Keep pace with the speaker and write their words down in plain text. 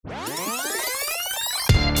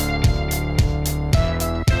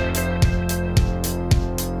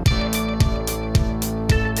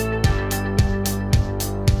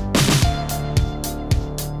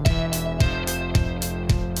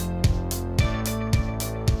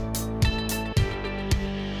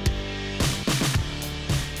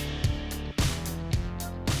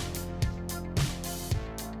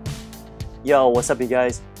Yo, what's up, you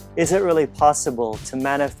guys? Is it really possible to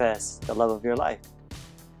manifest the love of your life?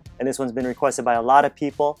 And this one's been requested by a lot of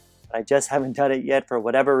people, but I just haven't done it yet for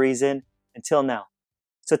whatever reason until now.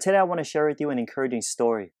 So today I want to share with you an encouraging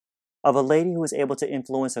story of a lady who was able to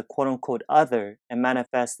influence a quote-unquote other and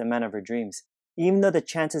manifest the man of her dreams, even though the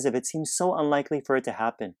chances of it seem so unlikely for it to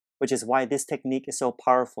happen, which is why this technique is so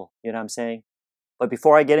powerful, you know what I'm saying? But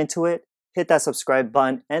before I get into it, hit that subscribe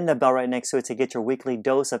button and the bell right next to it to get your weekly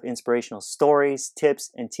dose of inspirational stories, tips,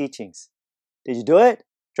 and teachings. Did you do it?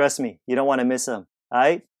 Trust me, you don't want to miss them.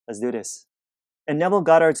 Alright, let's do this. In Neville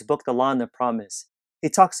Goddard's book, The Law and the Promise, he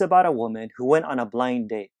talks about a woman who went on a blind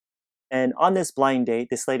date. And on this blind date,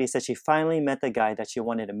 this lady said she finally met the guy that she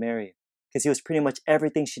wanted to marry because he was pretty much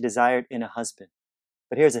everything she desired in a husband.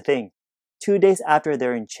 But here's the thing. 2 days after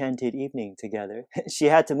their enchanted evening together, she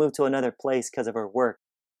had to move to another place because of her work.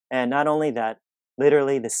 And not only that,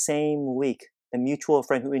 literally the same week, the mutual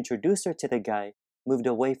friend who introduced her to the guy moved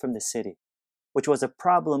away from the city, which was a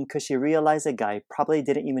problem because she realized the guy probably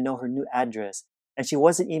didn't even know her new address, and she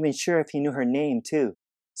wasn't even sure if he knew her name too.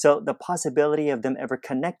 So the possibility of them ever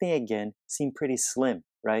connecting again seemed pretty slim,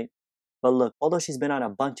 right? But look, although she's been on a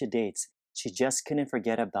bunch of dates, she just couldn't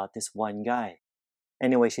forget about this one guy.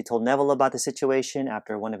 Anyway, she told Neville about the situation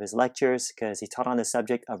after one of his lectures because he taught on the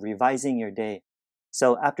subject of revising your day.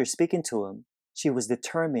 So after speaking to him, she was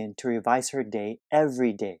determined to revise her day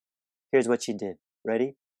every day. Here's what she did.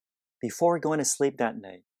 Ready? Before going to sleep that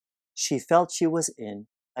night, she felt she was in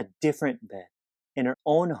a different bed, in her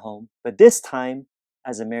own home, but this time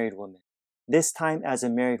as a married woman. This time as a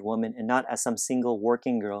married woman and not as some single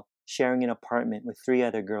working girl sharing an apartment with 3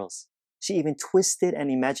 other girls. She even twisted an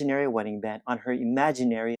imaginary wedding band on her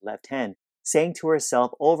imaginary left hand, saying to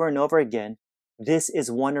herself over and over again, "This is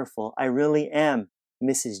wonderful. I really am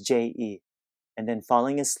Mrs. J.E." And then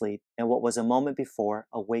falling asleep in what was a moment before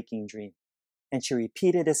a waking dream. And she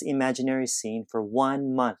repeated this imaginary scene for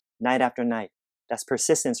 1 month, night after night. That's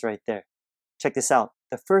persistence right there. Check this out.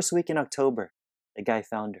 The first week in October, the guy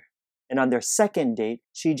found her. And on their second date,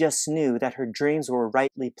 she just knew that her dreams were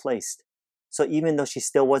rightly placed. So even though she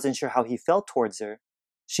still wasn't sure how he felt towards her,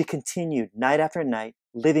 she continued night after night,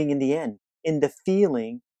 living in the end, in the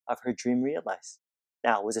feeling of her dream realized.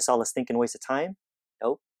 Now, was this all a stinking waste of time?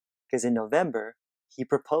 Nope. Because in November, he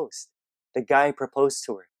proposed. The guy proposed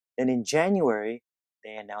to her. Then in January,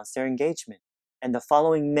 they announced their engagement. And the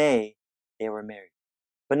following May, they were married.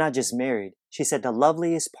 But not just married. She said the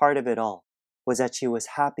loveliest part of it all was that she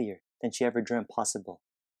was happier than she ever dreamt possible.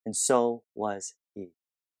 And so was he.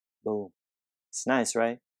 Boom. It's nice,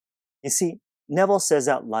 right? You see, Neville says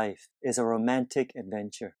that life is a romantic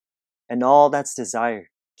adventure. And all that's desired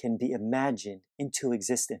can be imagined into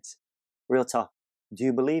existence. Real talk. Do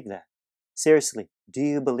you believe that? Seriously, do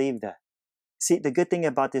you believe that? See, the good thing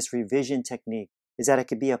about this revision technique is that it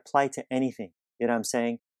could be applied to anything. You know what I'm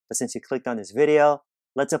saying? But since you clicked on this video,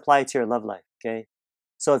 let's apply it to your love life, okay?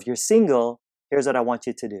 So if you're single, here's what I want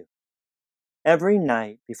you to do. Every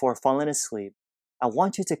night before falling asleep, I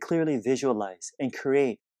want you to clearly visualize and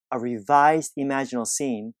create a revised imaginal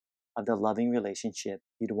scene of the loving relationship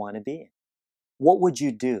you'd want to be in. What would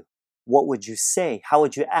you do? What would you say? How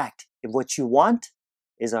would you act if what you want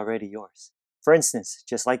is already yours? For instance,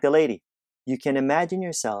 just like the lady, you can imagine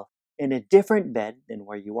yourself in a different bed than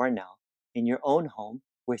where you are now, in your own home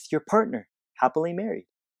with your partner, happily married,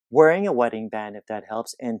 wearing a wedding band if that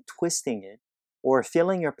helps, and twisting it, or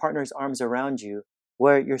feeling your partner's arms around you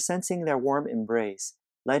where you're sensing their warm embrace,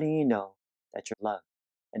 letting you know that you're loved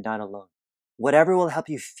and not alone. Whatever will help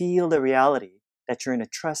you feel the reality that you're in a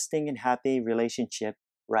trusting and happy relationship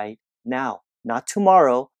right now. Not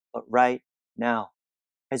tomorrow, but right now.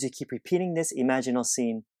 As you keep repeating this imaginal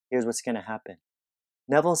scene, here's what's going to happen.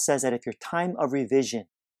 Neville says that if your time of revision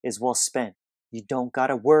is well spent, you don't got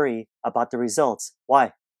to worry about the results.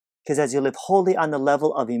 Why? Because as you live wholly on the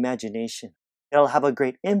level of imagination, it'll have a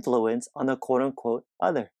great influence on the quote-unquote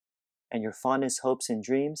other. And your fondest hopes and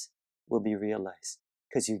dreams will be realized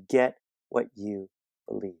because you get what you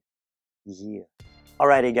believe. Yeah.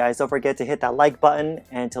 Alrighty guys, don't forget to hit that like button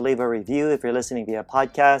and to leave a review if you're listening via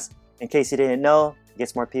podcast. In case you didn't know, it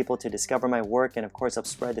gets more people to discover my work and of course help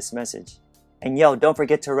spread this message. And yo, don't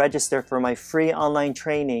forget to register for my free online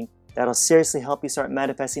training that'll seriously help you start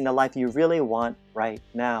manifesting the life you really want right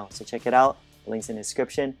now. So check it out. The link's in the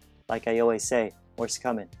description. Like I always say, more's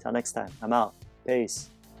coming. Till next time, I'm out. Peace.